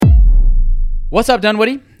What's up,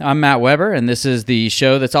 Dunwoody? I'm Matt Weber, and this is the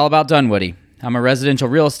show that's all about Dunwoody. I'm a residential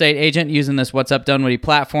real estate agent using this What's Up Dunwoody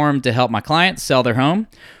platform to help my clients sell their home.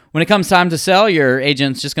 When it comes time to sell, your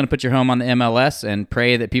agent's just going to put your home on the MLS and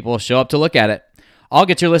pray that people show up to look at it. I'll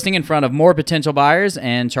get your listing in front of more potential buyers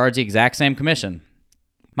and charge the exact same commission.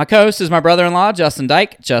 My co-host is my brother-in-law, Justin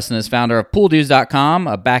Dyke. Justin is founder of PoolDues.com,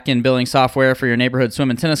 a back-end billing software for your neighborhood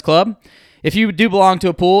swim and tennis club. If you do belong to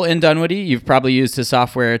a pool in Dunwoody, you've probably used his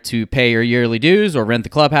software to pay your yearly dues or rent the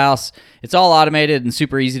clubhouse. It's all automated and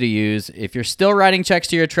super easy to use. If you're still writing checks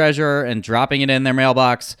to your treasurer and dropping it in their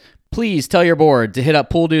mailbox, please tell your board to hit up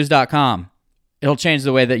PoolDues.com. It'll change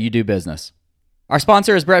the way that you do business. Our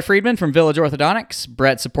sponsor is Brett Friedman from Village Orthodontics.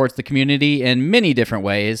 Brett supports the community in many different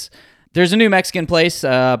ways. There's a new Mexican place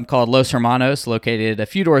called Los Hermanos located a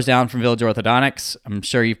few doors down from Village Orthodontics. I'm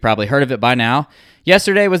sure you've probably heard of it by now.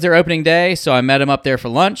 Yesterday was their opening day, so I met him up there for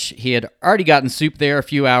lunch. He had already gotten soup there a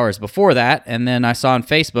few hours before that, and then I saw on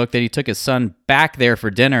Facebook that he took his son back there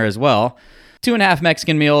for dinner as well. 2.5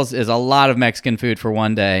 Mexican meals is a lot of Mexican food for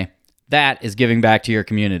one day. That is giving back to your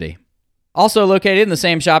community. Also located in the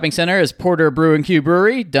same shopping center is Porter Brew & Q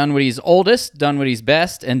Brewery, Dunwoody's oldest, Dunwoody's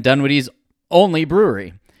best, and Dunwoody's only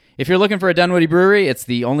brewery. If you're looking for a Dunwoody brewery, it's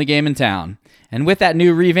the only game in town. And with that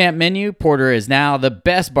new revamped menu, Porter is now the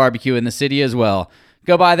best barbecue in the city as well.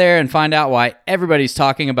 Go by there and find out why everybody's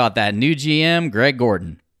talking about that new GM, Greg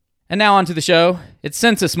Gordon. And now on to the show. It's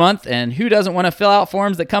Census Month, and who doesn't want to fill out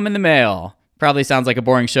forms that come in the mail? Probably sounds like a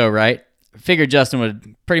boring show, right? Figured Justin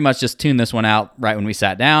would pretty much just tune this one out right when we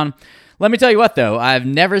sat down. Let me tell you what, though. I've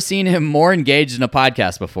never seen him more engaged in a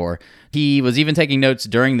podcast before. He was even taking notes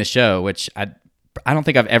during the show, which I don't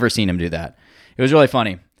think I've ever seen him do that. It was really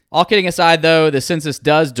funny. All kidding aside, though, the census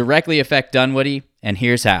does directly affect Dunwoody, and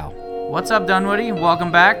here's how. What's up, Dunwoody?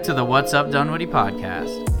 Welcome back to the What's Up Dunwoody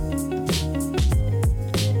podcast.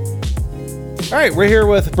 All right, we're here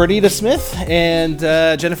with Bernita Smith and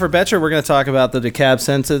Jennifer Betcher. We're going to talk about the DeKalb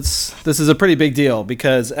census. This is a pretty big deal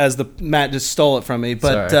because, Matt just stole it from me,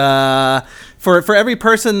 but for every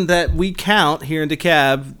person that we count here in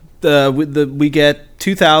DeKalb, we get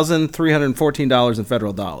 $2,314 in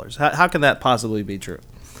federal dollars. How can that possibly be true?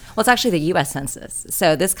 Well, it's actually the U.S. Census.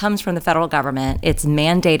 So this comes from the federal government. It's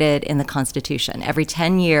mandated in the Constitution. Every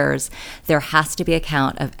 10 years, there has to be a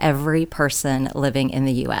count of every person living in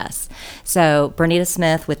the U.S. So Bernita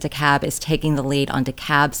Smith with DeKalb is taking the lead on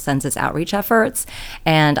DeKalb census outreach efforts.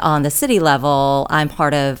 And on the city level, I'm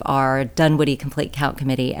part of our Dunwoody Complete Count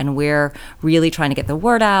Committee, and we're really trying to get the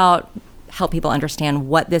word out, help people understand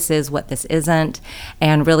what this is, what this isn't,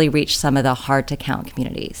 and really reach some of the hard-to-count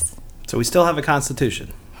communities. So we still have a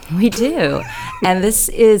constitution. We do. And this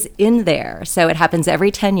is in there. So it happens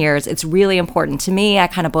every 10 years. It's really important. To me, I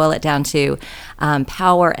kind of boil it down to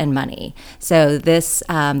power and money. So this,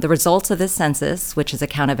 the results of this census, which is a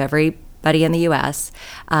count of everybody in the U.S.,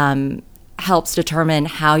 helps determine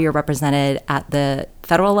how you're represented at the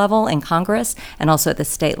federal level in Congress and also at the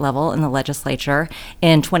state level in the legislature.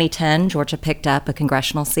 In 2010, Georgia picked up a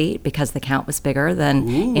congressional seat because the count was bigger than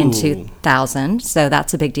in 2000. So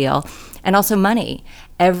that's a big deal. And also money.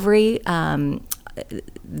 Every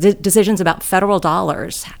decisions about federal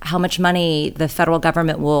dollars, how much money the federal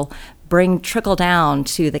government will trickle down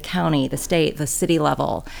to the county, the state, the city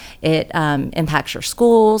level. It impacts your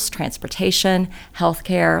schools, transportation,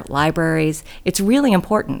 healthcare, libraries. It's really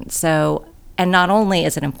important. So, and not only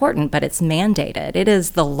is it important, but it's mandated. It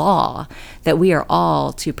is the law that we are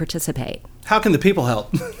all to participate. How can the people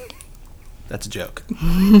help? That's a joke.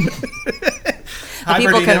 The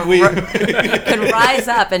people can rise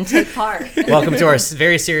up and take part. Welcome to our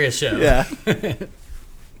very serious show. Yeah.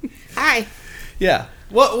 Hi. Yeah.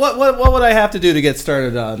 What would I have to do to get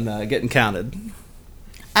started on getting counted?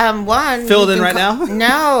 One. Fill it in right now?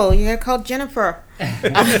 No, you gotta call Jennifer.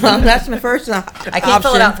 That's my first option. I can't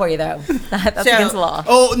fill it out for you, though. That's against the law.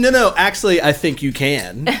 Oh, no. Actually, I think you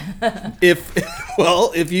can. If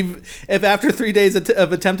after 3 days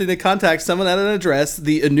of attempting to contact someone at an address,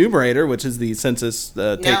 the enumerator, which is the census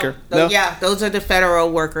taker. No? Yeah, those are the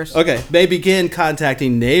federal workers. Okay, may begin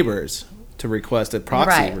contacting neighbors to request a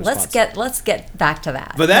proxy response. Let's get back to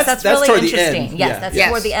that. But that's really toward interesting. the end. Yes, that's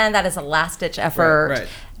toward the end. That is a last-ditch effort. Right.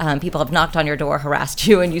 People have knocked on your door, harassed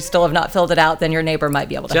you, and you still have not filled it out. Then your neighbor might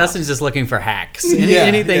be able to Justin's help. just looking for hacks.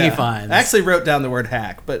 Anything he finds. I actually wrote down the word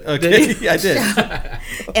hack, but okay, I did.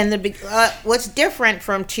 And what's different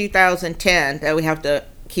from 2010 that we have to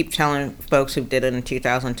keep telling folks who did it in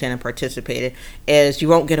 2010 and participated is you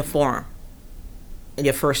won't get a form.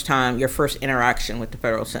 Your first interaction with the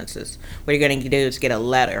federal census. What you're going to do is get a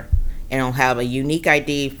letter, and it'll have a unique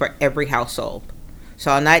ID for every household. So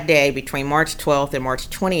on that day, between March 12th and March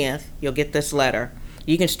 20th, you'll get this letter.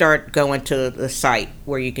 You can start going to the site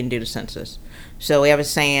where you can do the census. So we have a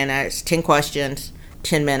saying that it's 10 questions,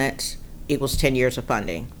 10 minutes equals 10 years of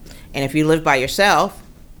funding. And if you live by yourself,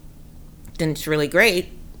 then it's really great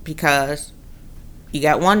because you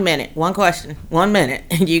got 1 minute, one question, 1 minute,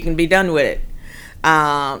 and you can be done with it.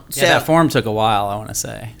 So that form took a while, I want to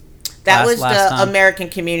say. That was the American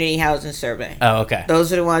Community Housing Survey. Oh, okay.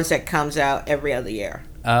 Those are the ones that comes out every other year.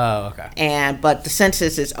 Oh, okay. But the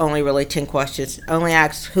census is only really 10 questions. It only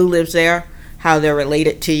asks who lives there, how they're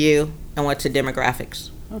related to you, and what's the demographics.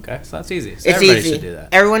 Okay, so that's easy. So it's everybody easy. should do that.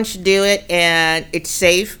 Everyone should do it, and it's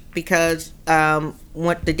safe because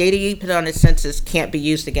what the data you put on the census can't be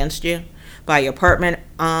used against you by your apartment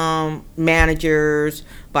managers,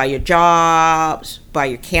 by your jobs, by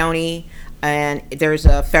your county. And there's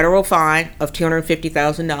a federal fine of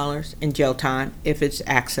 $250,000 in jail time if it's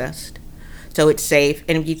accessed. So it's safe.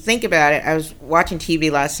 And if you think about it, I was watching TV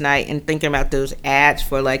last night and thinking about those ads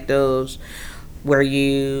for like those where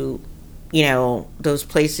those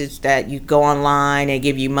places that you go online and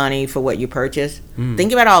give you money for what you purchase.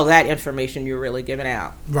 Think about all that information you're really giving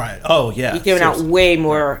out. Right. Oh, yeah. You're giving out way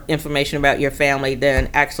more information about your family than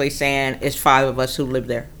actually saying it's 5 of us who live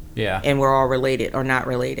there. Yeah. And we're all related or not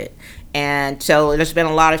related. And so there's been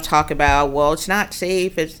a lot of talk about, well, it's not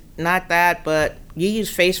safe, it's not that, but you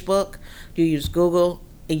use Facebook, you use Google,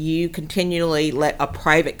 and you continually let a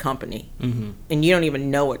private company, and you don't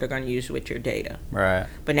even know what they're going to use with your data. Right.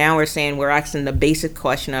 But now we're asking the basic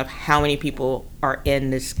question of how many people are in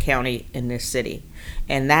this county, in this city.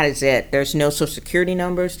 And that is it. There's no social security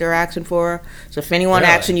numbers they're asking for. So if anyone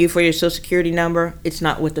asking you for your social security number, it's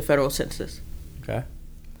not with the federal census. Okay.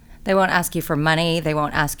 They won't ask you for money. They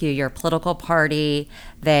won't ask you your political party.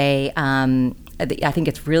 I think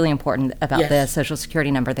it's really important about the Social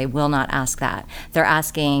Security number. They will not ask that. They're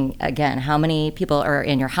asking, again, how many people are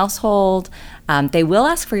in your household. They will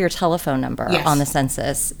ask for your telephone number on the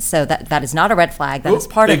census. So that is not a red flag. That is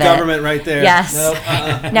part of it. Big government right there. Yes.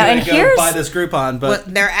 Nope. Now, and here's... buy this Groupon,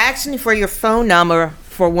 but they're asking for your phone number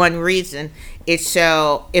for one reason. It's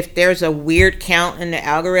so if there's a weird count in the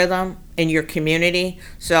algorithm in your community,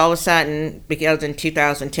 so all of a sudden, because in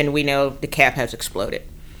 2010 we know the cap has exploded.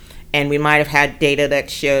 And we might have had data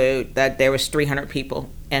that showed that there was 300 people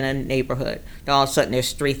in a neighborhood. Then all of a sudden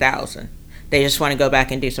there's 3,000. They just want to go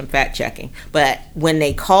back and do some fact checking. But when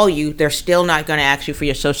they call you, they're still not going to ask you for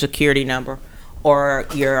your social security number or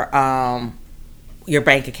your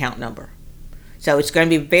bank account number. So it's going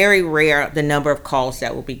to be very rare the number of calls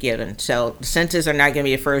that will be given. So the census are not going to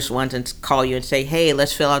be the first ones and call you and say, hey,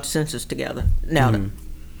 let's fill out the census together. No.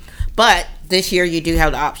 But this year you do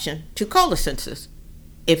have the option to call the census.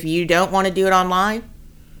 If you don't want to do it online,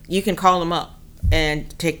 you can call them up and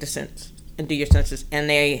take the census and do your census. And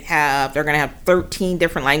they're going to have 13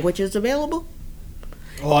 different languages available.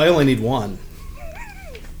 Oh, I only need one.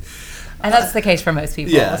 And that's the case for most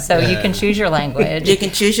people. Yeah, so you can choose your language. You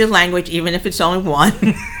can choose your language even if it's only one.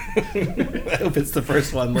 I hope it's the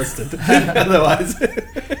first one listed. Otherwise,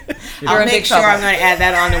 I'll make sure I'm going to add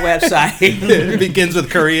that on the website. It begins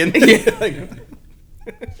with Korean.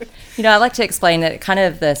 I like to explain that kind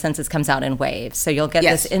of the census comes out in waves. So you'll get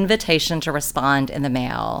this invitation to respond in the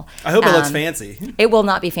mail. I hope it looks fancy. It will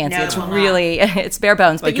not be fancy. No, it's really, it's bare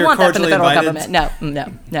bones. Like but you want that from the federal invited?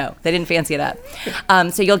 government. No. They didn't fancy it up.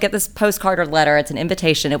 So you'll get this postcard or letter. It's an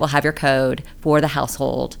invitation. It will have your code for the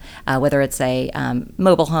household, whether it's a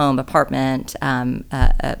mobile home, apartment,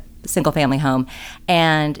 a single family home,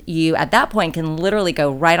 and you at that point can literally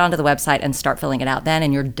go right onto the website and start filling it out then,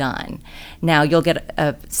 and you're done. Now you'll get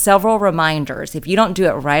several reminders. If you don't do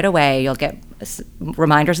it right away, you'll get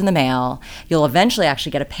reminders in the mail. You'll eventually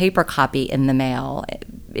actually get a paper copy in the mail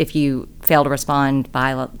if you fail to respond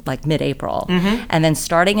by like mid-April. And then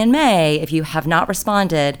starting in May, if you have not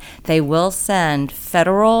responded, they will send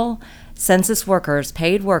federal census workers,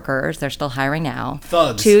 paid workers, they're still hiring now,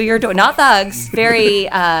 thugs to your door. Not thugs, very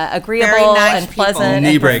agreeable Very nice and pleasant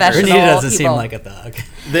Knee and breakers. professional Rita doesn't people. seem like a thug.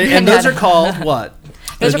 And those are called what?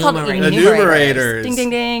 Those are called Enumerators. Ding,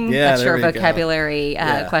 ding, ding. Yeah, That's there your we go. vocabulary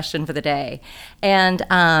question for the day. And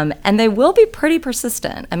they will be pretty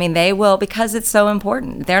persistent. I mean, they will, because it's so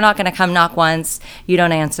important. They're not going to come knock once, you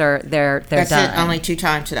don't answer, they're That's done. it, only 2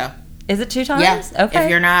 times though. Is it 2 times? Yeah. Okay.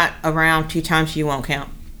 If you're not around 2 times, you won't count.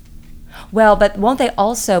 Well, but won't they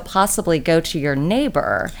also possibly go to your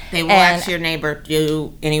neighbor? They will ask your neighbor,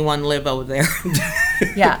 do anyone live over there?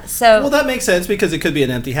 Yeah, so... Well, that makes sense because it could be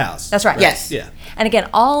an empty house. That's right. Yes. Yeah. And again,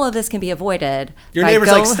 all of this can be avoided. Your by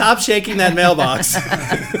neighbor's like, stop shaking that mailbox.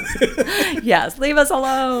 Yes, leave us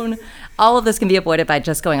alone. all of this can be avoided by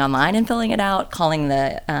just going online and filling it out, calling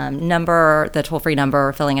the number, the toll-free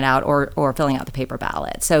number, filling it out, or filling out the paper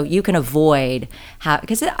ballot. So you can avoid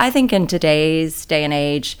because I think in today's day and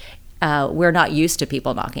age, we're not used to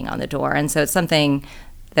people knocking on the door, and so it's something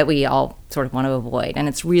that we all sort of want to avoid, and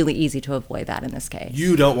it's really easy to avoid that in this case.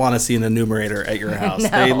 You don't want to see an enumerator at your house. No.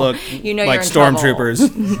 They look You know like you're in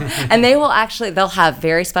stormtroopers. And they'll have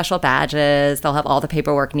very special badges. They'll have all the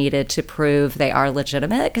paperwork needed to prove they are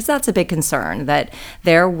legitimate, because that's a big concern, that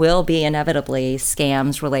there will be inevitably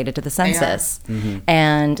scams related to the census.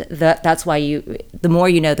 And that's why the more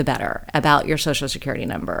you know, the better about your Social Security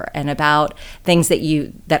number and about things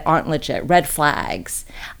that aren't legit, red flags.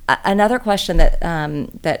 Another question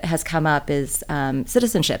that has come up is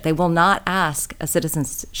citizenship. They will not ask a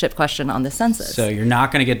citizenship question on the census. So you're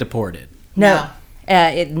not going to get deported. No.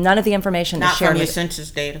 None of the information Not is shared from your with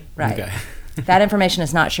census data. Right. Okay. That information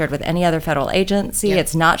is not shared with any other federal agency. Yeah.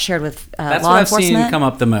 It's not shared with That's law what I've enforcement. seen come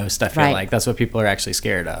up the most, I feel Right. like. That's what people are actually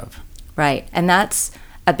scared of. Right. And that's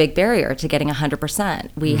a big barrier to getting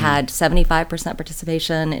 100%. We had 75%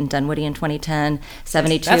 participation in Dunwoody in 2010,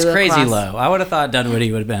 72 That's crazy across, low. I would have thought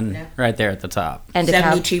Dunwoody would have been right there at the top. And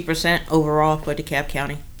DeKalb. 72% overall for DeKalb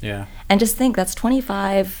County. Yeah. And just think, that's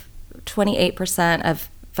 28% of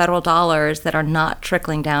federal dollars that are not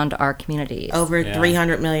trickling down to our communities. Over Yeah.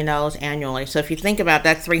 $300 million annually. So if you think about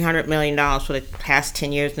that $300 million for the past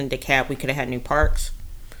 10 years in DeKalb, we could have had new parks.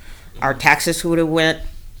 Our taxes would have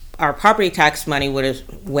our property tax money would have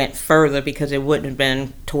went further, because it wouldn't have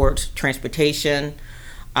been towards transportation,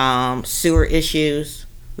 sewer issues.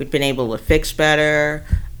 We've been able to fix better,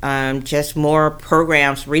 just more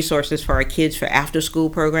programs, resources for our kids for after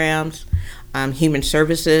school programs, human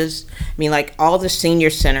services. I mean, like all the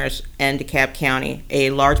senior centers in DeKalb County,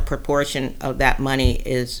 a large proportion of that money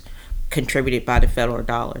is contributed by the federal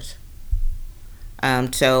dollars.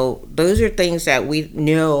 So those are things that we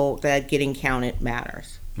know that getting counted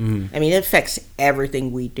matters. I mean, it affects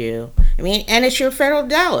everything we do. I mean, and it's your federal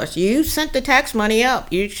dollars. You sent the tax money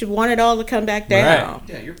up. You should want it all to come back down. Right.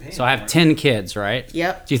 Yeah, you're paying. So I have 10 kids, right?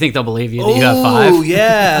 Yep. Do you think they'll believe you that you have 5? Oh,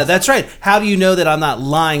 yeah, that's right. How do you know that I'm not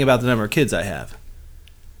lying about the number of kids I have?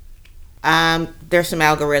 There's some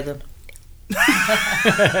algorithm.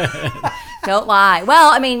 Don't lie.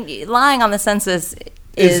 Well, I mean, lying on the census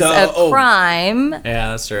is a crime. Yeah,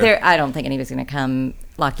 that's true. I don't think anybody's going to come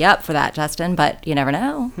lock you up for that, Justin, but you never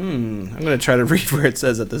know. I'm going to try to read where it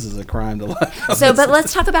says that this is a crime to lie. So, but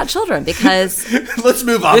let's talk about children, because Let's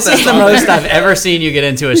move on. This is the most I've ever seen you get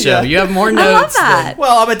into a show. Yeah. You have more I notes. love that.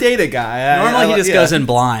 Well, I'm a data guy. Normally he just yeah. goes in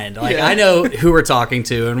blind. Like, Yeah. I know who we're talking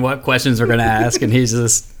to and what questions we're going to ask, and he's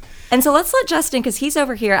just... And so let's let Justin, because he's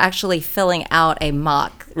over here actually filling out a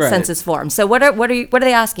mock Right. census form. So what are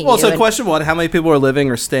they asking Well, you? so And- question one, how many people are living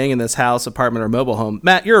or staying in this house, apartment, or mobile home?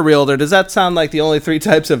 Matt, you're a realtor. Does that sound like the only 3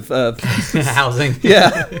 types of... housing.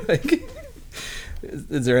 yeah. Like,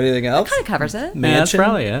 is there anything else? kind of covers it. Yeah, that's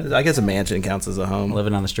probably it. I guess a mansion counts as a home.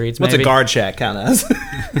 Living on the streets, What's maybe? a guard shack count as?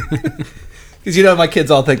 Because my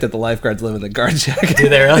kids all think that the lifeguards live in the guard shack. Do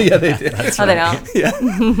they really? Yeah, they do. Oh, they don't? Yeah.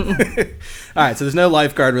 All right, so there's no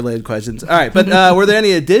lifeguard related questions. All right, but were there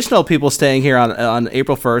any additional people staying here on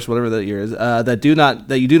April 1st, whatever that year is, that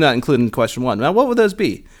you do not include in question 1? Now, what would those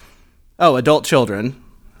be? Oh, adult children,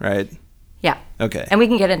 right? Yeah. Okay. And we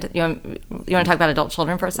can get into, you want to talk about adult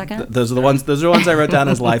children for a second? Those are the ones I wrote down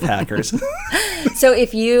as life hackers. So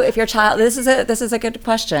if your child, this is a good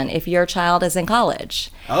question. If your child is in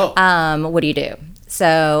college, what do you do?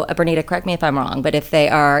 So, Bernita, correct me if I'm wrong, but if they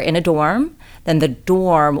are in a dorm, then the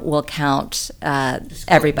dorm will count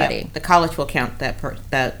everybody. Yeah, the college will count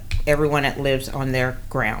that everyone that lives on their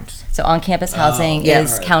grounds. So on-campus housing yeah.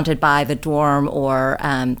 is counted by the dorm or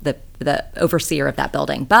the overseer of that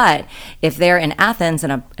building. But if they're in Athens in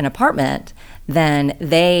an apartment, then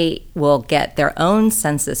they will get their own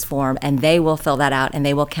census form and they will fill that out and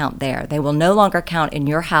they will count there. They will no longer count in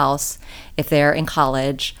your house if they're in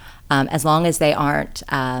college, as long as they aren't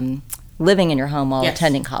living in your home while Yes.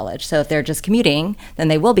 attending college. So if they're just commuting, then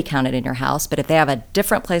they will be counted in your house. But if they have a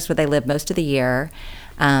different place where they live most of the year,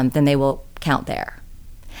 then they will count there.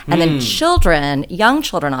 And then young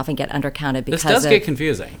children often get undercounted because This does get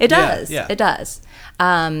confusing. It does. Yeah. It does.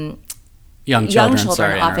 Young Young children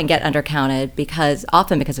children often sorry, get undercounted because of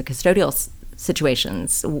custodial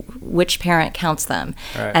situations, which parent counts them.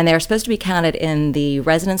 Right. And they're supposed to be counted in the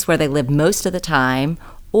residence where they live most of the time,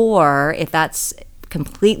 or if that's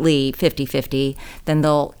completely 50-50, then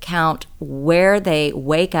they'll count where they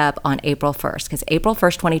wake up on April 1st, because April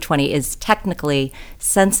 1st, 2020 is technically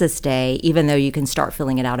Census Day, even though you can start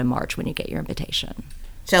filling it out in March when you get your invitation.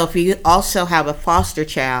 So if you also have a foster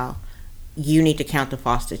child, you need to count the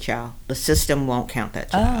foster child. The system won't count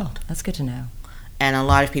that child. Oh, that's good to know. And a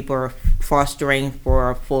lot of people are fostering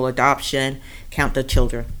for full adoption. Count the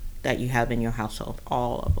children that you have in your household,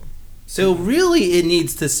 all of them. So really, it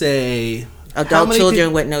needs to say how Adult many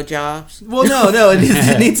children with no jobs. Well, no,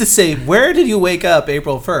 it needs to say where did you wake up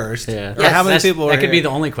April 1st? Yeah. Or how many people were That could be here? the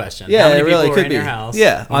only question. Yeah, How many it really people could were in be. your house?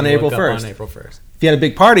 Yeah, when on you April woke up 1st. On April 1st. If you had a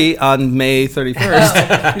big party on May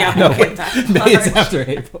 31st. No, May is after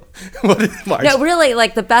April. What is March? No, really,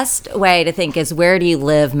 like the best way to think is where do you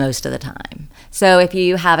live most of the time? So if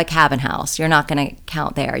you have a cabin house, you're not going to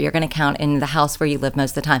count there. You're going to count in the house where you live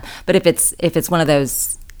most of the time. But if it's one of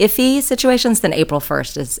those iffy situations, then April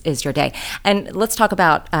 1st is your day. And let's talk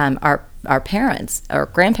about our parents or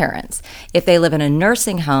grandparents. If they live in a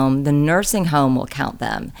nursing home, the nursing home will count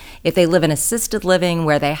them. If they live in assisted living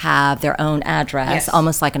where they have their own address, Yes.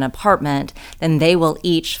 almost like an apartment, then they will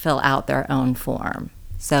each fill out their own form.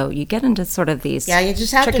 So you get into sort of these Yeah, you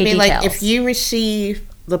just have to tricky be like, details. if you receive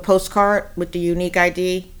the postcard with the unique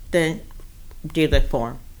ID, then do the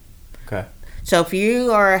form. Okay. So if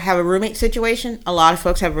you have a roommate situation, a lot of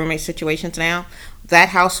folks have roommate situations now, that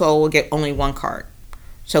household will get only one card.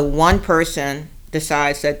 So one person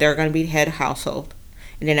decides that they're going to be head of household,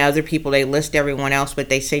 and then other people, they list everyone else, but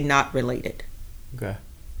they say not related. Okay.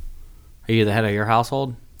 Are you the head of your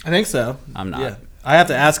household? I think so. I'm not. Yeah. I have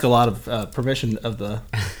to ask a lot of permission of the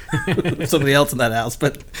somebody else in that house,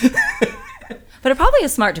 but But it probably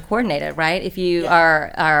is smart to coordinate it, right? If you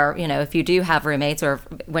are if you do have roommates or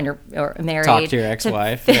when you're married, Talk to your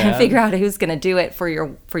ex-wife, to yeah. figure out who's going to do it for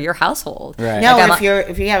your household. Right. No, Like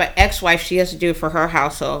if you have an ex-wife, she has to do it for her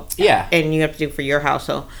household. Yeah. And you have to do it for your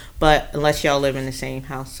household. But unless y'all live in the same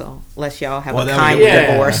household, unless y'all have Well, a that kind would-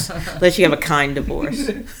 Yeah. divorce, unless you have a kind divorce.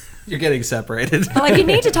 you're getting separated. But like you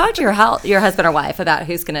need to talk to your husband or wife about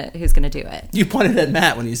who's gonna do it. You pointed at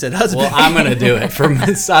Matt when you said husband. Well, I'm gonna do it.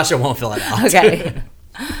 Sasha won't fill it out. Okay.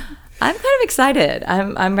 I'm kind of excited.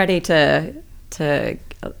 I'm ready to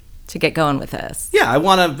get going with this. Yeah, I'm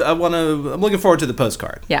looking forward to the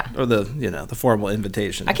postcard. Yeah. Or the formal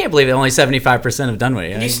invitation. I can't believe that only 75% have done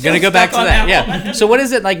it. I'm still gonna go back to stuck on that. that Yeah. So what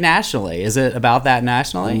is it like nationally? Is it about that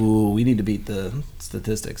nationally? Ooh, we need to beat the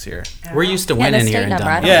statistics here. We're used to Yeah, the winning state here in number,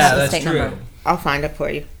 I Dunwoody. don't Yeah, know the that's state true. number. I'll find it for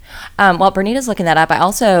you. While Bernita's looking that up, I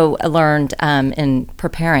also learned in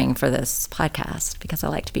preparing for this podcast, because I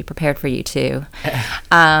like to be prepared for you too,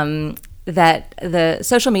 that the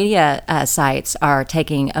social media sites are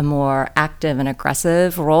taking a more active and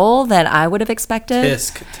aggressive role than I would have expected.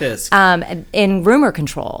 Tisk. In rumor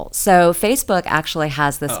control. So Facebook actually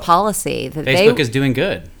has this policy that Facebook is doing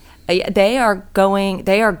good. they are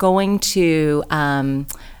going to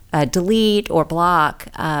delete or block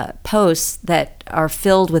posts that are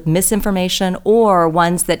filled with misinformation or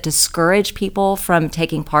ones that discourage people from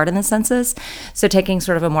taking part in the census. So taking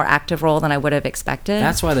sort of a more active role than I would have expected.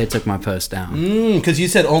 That's why they took my post down. Because you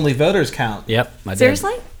said only voters count. Yep. I did.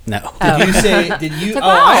 Seriously? No. Did you say? Did you? Like,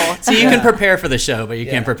 wow. So you can prepare for the show, but you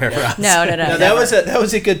can't prepare for us. No. No, that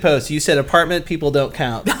was a good post. You said apartment people don't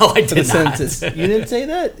count. No, I for the did not. census. You didn't say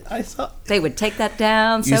that. I saw. They would take that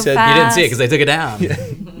down You so said- you fast. You didn't see it because they took it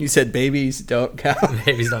down. You said babies don't count.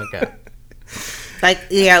 Babies don't count. Like,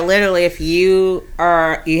 yeah, literally, if you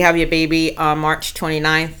have your baby on March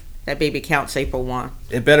 29th, that baby counts April 1.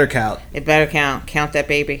 It better count. It better count. Count that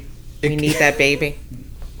baby. We need that baby.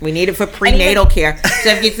 We need it for prenatal care. So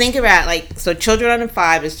if you think about so children under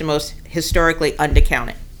 5 is the most historically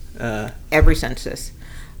undercounted. Every census.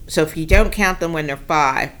 So if you don't count them when they're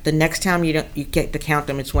 5, the next time you get to count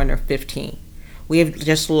them is when they're 15. We have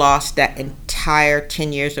just lost that entire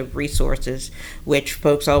 10 years of resources, which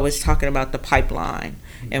folks always talking about the pipeline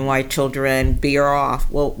and why children veer off.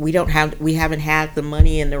 Well, we haven't had the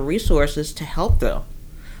money and the resources to help them.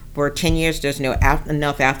 For 10 years, there's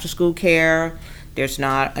enough after school care. There's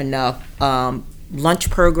not enough lunch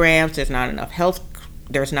programs. There's not enough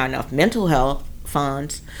there's not enough mental health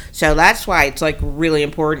funds. So that's why it's really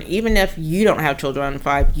important. Even if you don't have children under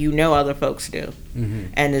 5, other folks do. Mm-hmm.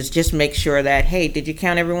 And it's just make sure that, hey, did you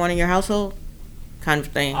count everyone in your household? Kind of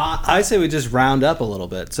thing. I say we just round up a little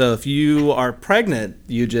bit. So if you are pregnant,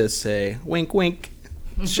 you just say wink, wink.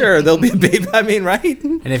 Sure, there'll be a baby. I mean, right?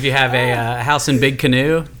 And if you have a house in Big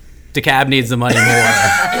Canoe, DeKalb needs the money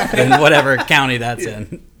more than whatever county that's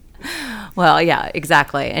in. Well, yeah,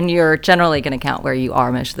 exactly. And you're generally going to count where you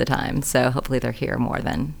are most of the time. So hopefully they're here more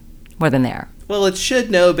than there. Well, it should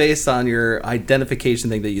know based on your identification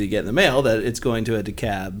thing that you get in the mail that it's going to a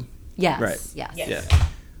DeKalb. Yes. Right. Yes. Yeah.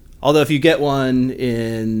 Although if you get one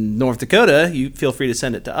in North Dakota, you feel free to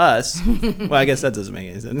send it to us. Well, I guess that doesn't make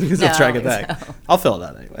any sense because I'll track it back. So. I'll fill it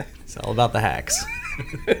out anyway. It's all about the hacks.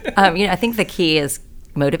 I think the key is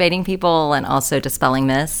motivating people and also dispelling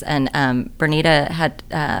myths. And Bernita had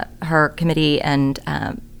her committee and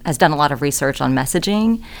has done a lot of research on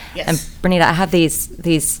messaging. Yes. And Bernita, I have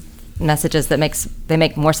these messages that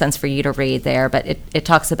make more sense for you to read there, but it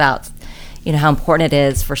talks about how important it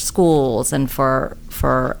is for schools and for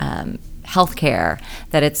healthcare,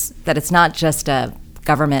 that it's not just a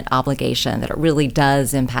government obligation, that it really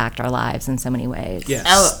does impact our lives in so many ways. Yes.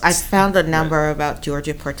 Oh, I found a number about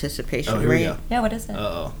Georgia participation Oh, here we rate. go. Yeah, what is it?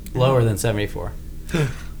 Uh-oh. Lower than 74.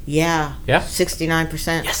 Yeah. Yeah?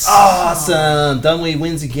 69%. Yes. Awesome. Dunwoody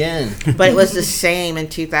wins again. But it was the same in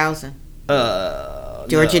 2000.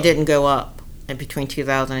 Georgia no. didn't go up in between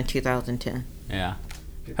 2000 and 2010. Yeah.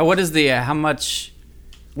 What is the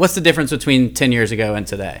what's the difference between 10 years ago and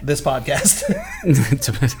today? This podcast.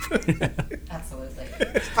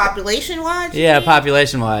 Absolutely. Population-wise? Yeah,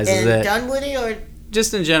 population-wise, is In it Dunwoody or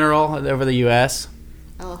just in general over the U.S.?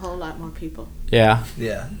 a whole lot more people? Yeah.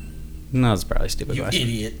 Yeah. No, it's probably a stupid You question.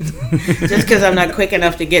 idiot. Just because I'm not quick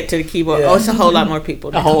enough to get to the keyboard. Yeah. Oh, it's a whole lot more people.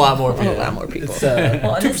 A whole lot more A whole people. lot more people. It's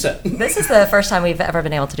Well, 2%. This is the first time we've ever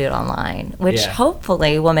been able to do it online, which Yeah.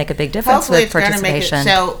 hopefully will make a big difference Hopefully with it's going to make it. participation.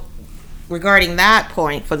 So, regarding that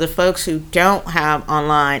point, for the folks who don't have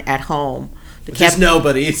online at home, the Just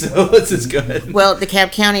nobody, so this is good. Well,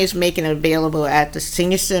 DeKalb County is making it available at the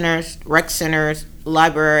senior centers, rec centers,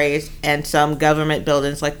 libraries, and some government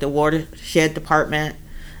buildings like the watershed department.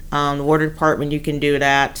 The water department, you can do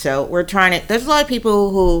that. So we're trying to. There's a lot of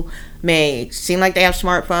people who may seem like they have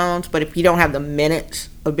smartphones, but if you don't have the minutes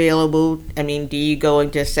available, I mean, do you go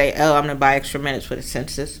and just say, "Oh, I'm going to buy extra minutes for the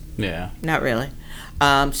census"? Yeah. Not really.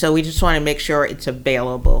 So we just want to make sure it's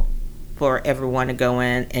available for everyone to go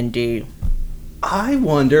in and do. I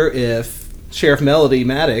wonder if Sheriff Melody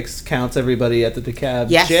Maddox counts everybody at the DeKalb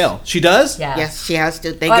Yes. jail. She does? Yeah. Yes, she has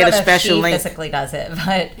to. They Well, I get don't a know if special she link. physically does it,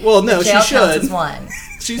 but Well, no, the she jail counts should. as one.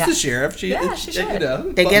 She's Yeah. the sheriff. She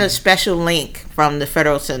should. They get a special link from the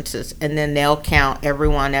federal census, and then they'll count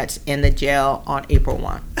everyone that's in the jail on April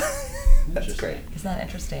 1. That's great. Isn't that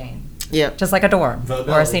interesting? Yep. Just like a dorm Vote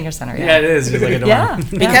or a no. senior center. Yeah, it is. Just like a dorm. Yeah.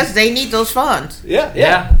 Because they need those funds. Yeah,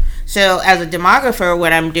 Yeah. So as a demographer,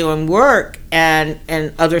 when I'm doing work and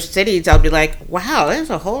in other cities, I'll be like, wow, there's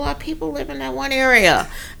a whole lot of people living in that one area.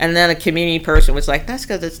 And then a community person was like, that's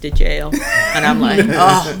because it's the jail. And I'm like,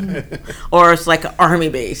 oh. Or it's like an army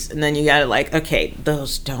base. And then you got to like, okay,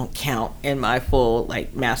 those don't count in my full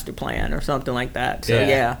like master plan or something like that. So Yeah.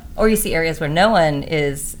 yeah. Or you see areas where no one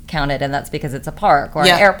is counted, and that's because it's a park or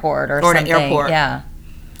Yeah. an airport or Or an something. airport. Yeah.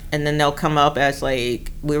 And then they'll come up as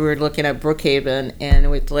like, we were looking at Brookhaven, and it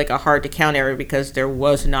was like a hard to count area because there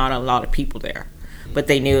was not a lot of people there, but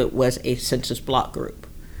they knew it was a census block group.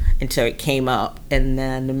 And so it came up, and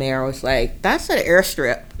then the mayor was like, that's an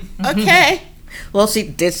airstrip. Okay. Well, see,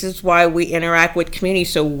 this is why we interact with community,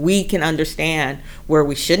 so we can understand where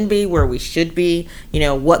we shouldn't be, where we should be,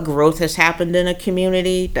 what growth has happened in a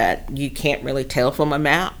community that you can't really tell from a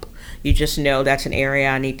map. You just know that's an area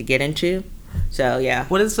I need to get into. So, yeah.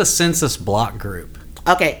 What is the census block group?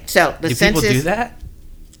 Okay, so the Do census. people do that?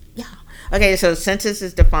 Yeah. Okay, so the census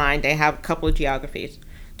is defined. They have a couple of geographies.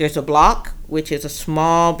 There's a block, which is a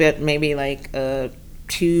small bit, maybe like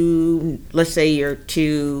let's say you're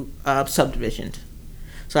two subdivisions.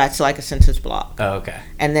 So that's like a census block. Oh, okay.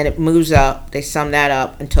 And then it moves up. They sum that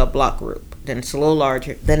up into a block group. Then it's a little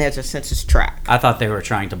larger. Then there's a census tract. I thought they were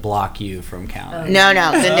trying to block you from counting. No.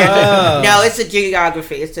 Then there's no, it's a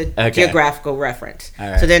geography. It's a Okay. geographical reference. All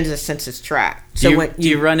right. So then there's a census tract. Do So you, when do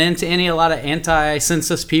you run into a lot of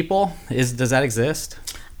anti-census people? Does that exist?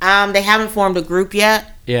 they haven't formed a group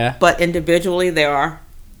yet, Yeah. but individually there are.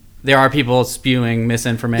 There are people spewing Yes,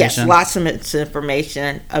 misinformation. lots of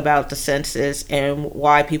misinformation about the census and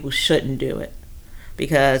why people shouldn't do it.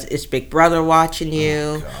 Because it's Big Brother watching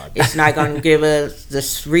you. It's not going to give us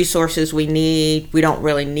the resources we need. We don't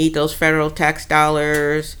really need those federal tax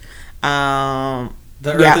dollars. The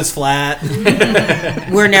earth Yeah. is flat.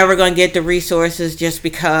 We're never going to get the resources just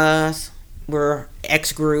because we're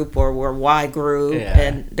X group or we're Y group. Yeah.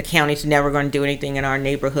 And the county's never going to do anything in our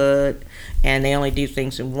neighborhood. And they only do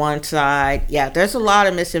things in one side. Yeah, there's a lot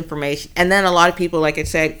of misinformation. And then a lot of people, like I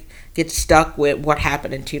said, get stuck with what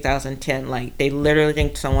happened in 2010. Like, they literally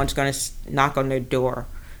think someone's going to knock on their door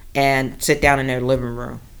and sit down in their living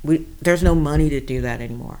room. There's no money to do that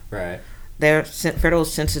anymore. Right. Their federal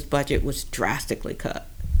census budget was drastically cut.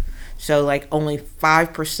 So, like, only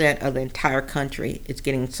 5% of the entire country is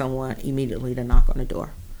getting someone immediately to knock on the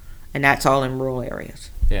door. And that's all in rural areas.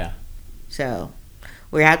 Yeah. So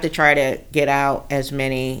we have to try to get out as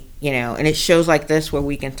many, and it shows like this where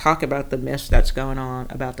we can talk about the myths that's going on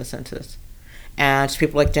about the census. And it's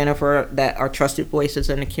people like Jennifer that are trusted voices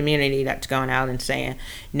in the community that's going out and saying,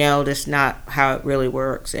 no, that's not how it really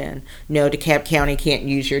works. And no, DeKalb County can't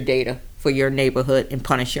use your data for your neighborhood and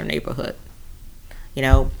punish your neighborhood.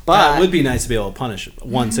 But it would be nice to be able to punish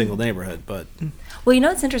one single neighborhood, but Well,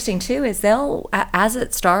 what's interesting too is as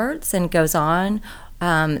it starts and goes on,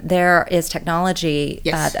 there is technology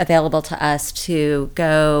Yes. available to us to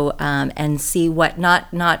go and see what not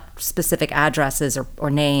specific addresses or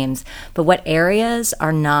names, but what areas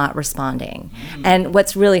are not responding. And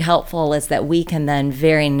what's really helpful is that we can then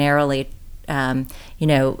very narrowly,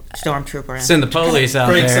 stormtrooper. Send the police out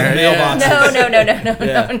break some there.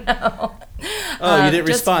 mailboxes. no. Oh, you didn't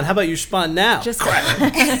respond. How about you respond now? Just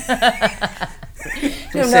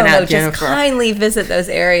Send out just Jennifer. kindly visit those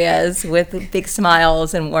areas with big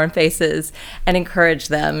smiles and warm faces and encourage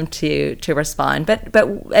them to respond. But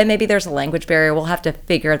and maybe there's a language barrier. We'll have to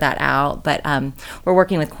figure that out. But we're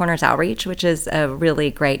working with Corners Outreach, which is a really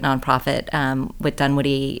great nonprofit with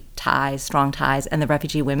Dunwoody Ties, Strong Ties, and the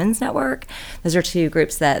Refugee Women's Network. Those are two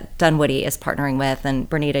groups that Dunwoody is partnering with. And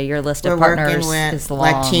Bernita, your list We're of partners working is with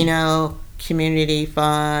long. Latino Community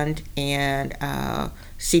Fund and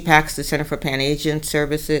CPAC's, the Center for Pan-Asian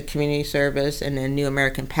Services, Community Service, and then New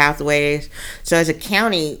American Pathways. So as a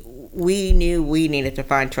county, we knew we needed to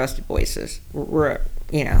find trusted voices. We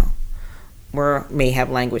may have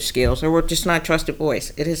language skills, or we're just not a trusted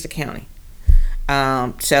voice. It is the county.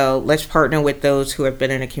 So let's partner with those who have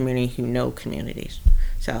been in a community, who know communities.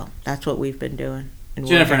 So that's what we've been doing. And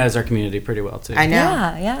Jennifer knows our community pretty well too. I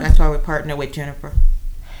know. Yeah. That's why we partner with Jennifer.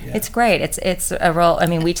 It's great. It's a role. I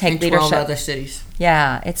mean, we take In 12 leadership. other cities.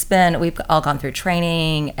 Yeah, we've all gone through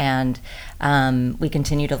training, and we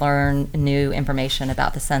continue to learn new information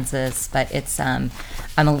about the census. But I'm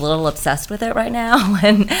a little obsessed with it right now,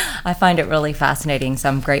 and I find it really fascinating. So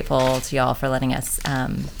I'm grateful to y'all for letting us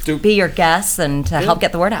be your guests and to help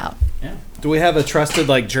get the word out. Yeah. do we have a trusted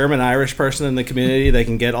German-Irish person in the community that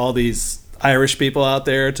can get all these Irish people out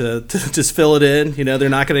there to just fill it in? They're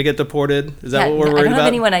not going to get deported. Is that what we're worried I don't about? have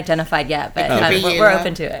anyone identified yet, but Okay. we're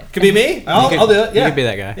open to it. Could be me. I'll do it. Yeah. You could be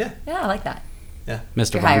that guy. Yeah. Yeah, I like that.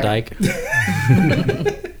 Mr. You're Von hired.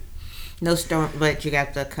 Dyke. No storm, but you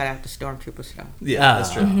got to cut out the stormtrooper stuff. Yeah,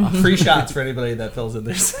 that's true. Free shots for anybody that fills in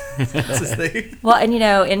their census thing. Well, and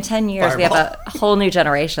in 10 years, we have a whole new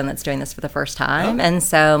generation that's doing this for the first time. And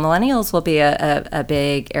so millennials will be a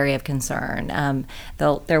big area of concern.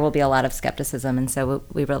 There will be a lot of skepticism. And so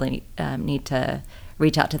we really need to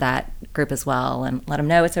reach out to that group as well and let them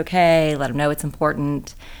know it's okay, let them know it's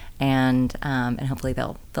important, and hopefully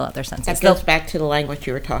they'll fill out their census. That goes back to the language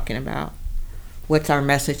you were talking about. What's our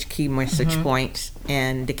message, key message points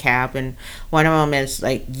in DeKalb? And one of them is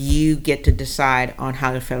you get to decide on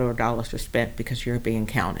how the federal dollars are spent because you're being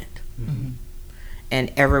counted. Mm-hmm.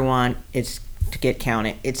 And everyone is to get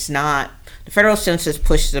counted. It's not, the federal census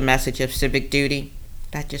pushes a message of civic duty.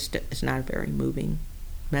 That just is not a very moving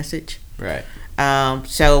message. Right.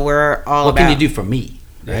 So we're all What about. can you do for me?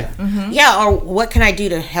 Right. Yeah, or what can I do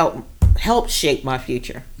to help shape my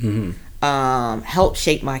future? Mm-hmm. Help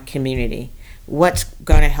shape my community. What's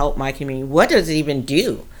going to help my community? What does it even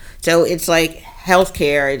do? So it's like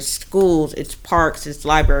healthcare, it's schools, it's parks, it's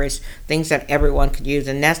libraries, things that everyone could use.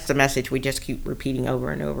 And that's the message we just keep repeating over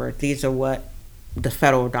and over. These are what the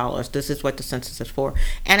federal dollars, this is what the census is for.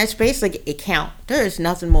 And it's basically a count. There is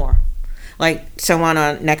nothing more. Someone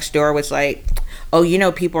on next door was like,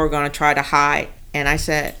 oh, people are going to try to hide. And I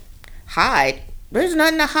said, hide? There's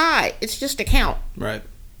nothing to hide. It's just a count. Right.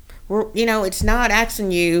 It's not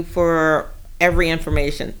asking you for every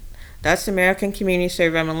information. That's the American Community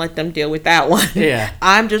Survey. I'm going to let them deal with that one. Yeah.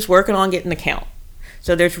 I'm just working on getting the count.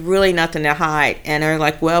 So there's really nothing to hide. And they're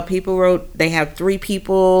like, well, people wrote, they have 3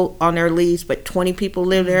 people on their lease, but 20 people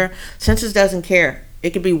live there. Census doesn't care.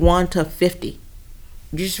 It could be 1 to 50.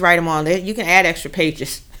 You just write them on there. You can add extra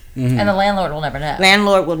pages. Mm-hmm. And the landlord will never know.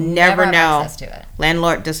 Landlord will never have know. access to it.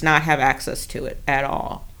 Landlord does not have access to it at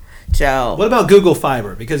all. So What about Google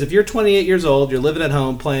Fiber? Because if you're 28 years old, you're living at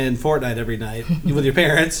home playing Fortnite every night with your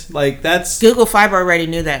parents, that's... Google Fiber already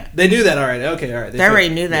knew that. They knew that already. Okay, all right. They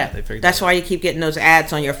already knew that. Yeah, they figured That's that why you keep getting those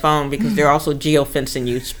ads on your phone, because they're also geofencing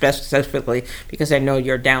you specifically because they know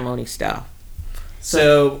you're downloading stuff.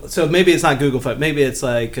 So maybe it's not Google Fiber. Maybe it's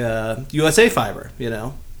USA Fiber,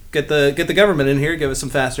 Get the government in here, give us some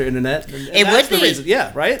faster internet. And It that's would the be. reason.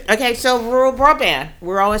 Yeah, right? Okay, so rural broadband.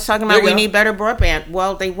 We're always talking There about you we go. need better broadband.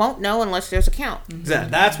 Well, they won't know unless there's a count.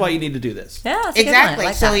 Exactly. That's why you need to do this. Yeah, that's a Exactly. Good one. I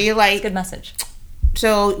like So that. you're It's a good message.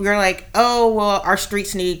 So you're like, oh, well, our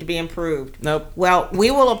streets need to be improved. Nope. Well,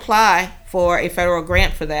 we will apply for a federal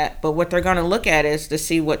grant for that, but what they're going to look at is to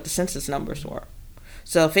see what the census numbers were.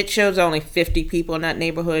 So if it shows only 50 people in that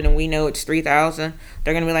neighborhood and we know it's 3,000,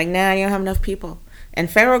 they're going to be like, nah, you don't have enough people.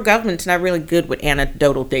 And federal government's not really good with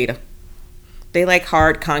anecdotal data. They like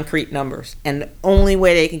hard, concrete numbers. And the only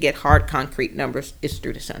way they can get hard, concrete numbers is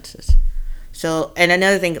through the census. So, and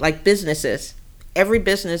another thing, like businesses, every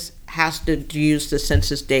business has to use the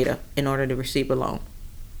census data in order to receive a loan.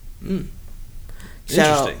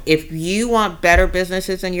 So if you want better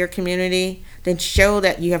businesses in your community, then show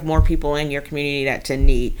that you have more people in your community that's in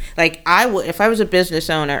need. Like I would, if I was a business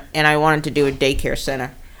owner and I wanted to do a daycare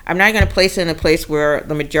center, I'm not going to place it in a place where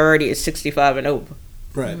the majority is 65 and over.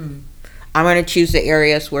 Right. I'm going to choose the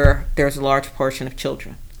areas where there's a large portion of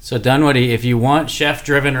children. So Dunwoody, if you want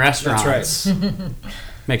chef-driven restaurants, that's right.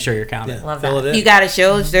 make sure you're counted. Yeah. Love Fill that. it in. You got to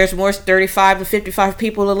show there's more 35 to 55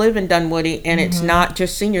 people that live in Dunwoody, and it's not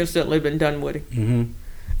just seniors that live in Dunwoody. Mm-hmm.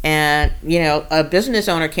 And, you know, a business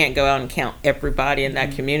owner can't go out and count everybody in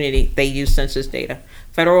that community. They use census data.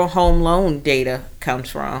 Federal home loan data comes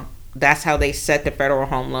from. That's how they set the federal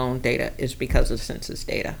home loan data, is because of census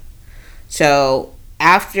data. So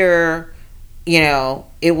after, you know,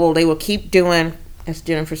 they will keep doing, as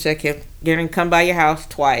Jennifer said, they're going to come by your house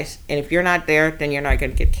twice. And if you're not there, then you're not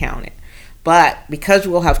going to get counted. But because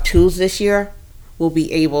we'll have tools this year, we'll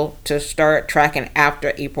be able to start tracking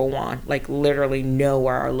after April 1, like literally know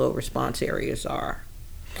where our low response areas are.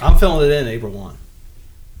 I'm filling it in April 1.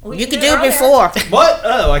 You could do it before. What?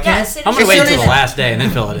 Oh, I can't. I'm going to wait until the last day and then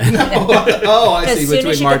fill it in. Oh, I As see. soon as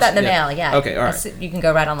Between you March. get that in the mail, yeah. Okay, all right. You can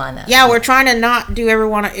go right online then. Yeah, we're trying to not do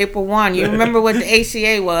everyone on April 1. You remember what the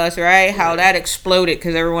ACA was, right? How that exploded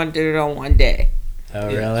because everyone did it on one day. Oh,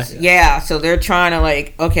 really? Yeah, so they're trying to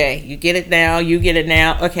like, okay, you get it now, you get it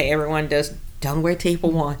now. Okay, everyone does. Don't wait till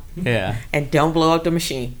April 1. Yeah. And don't blow up the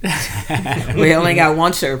machine. We only got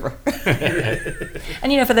one server.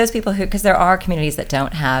 And you know, for those people who, because there are communities that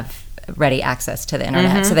don't have ready access to the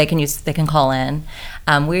internet, so they can call in.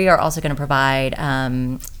 We are also going to provide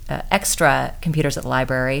extra computers at the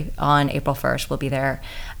library on April 1st. We'll be there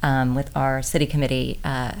with our city committee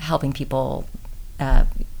helping people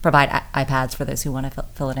provide iPads for those who want to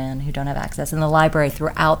fill it in, who don't have access. And the library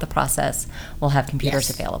throughout the process will have computers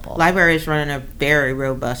available. Library is running a very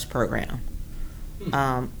robust program,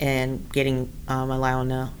 and getting allowing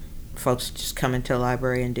the folks to just come into the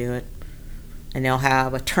library and do it. And they'll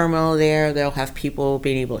have a terminal there. They'll have people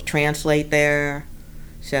being able to translate there.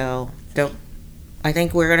 So I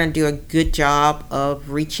think we're going to do a good job of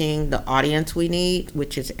reaching the audience we need,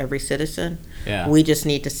 which is every citizen. Yeah. We just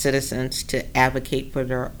need the citizens to advocate for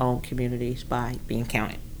their own communities by being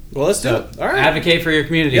counted. Well, let's do it. All right. Advocate for your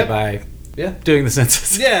community by doing the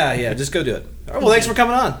census. Yeah. Just go do it. All right, well, thanks for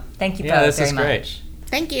coming on. Thank you Yeah, both this very is much. great.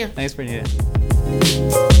 Thank you. Thanks for doing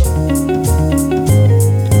it.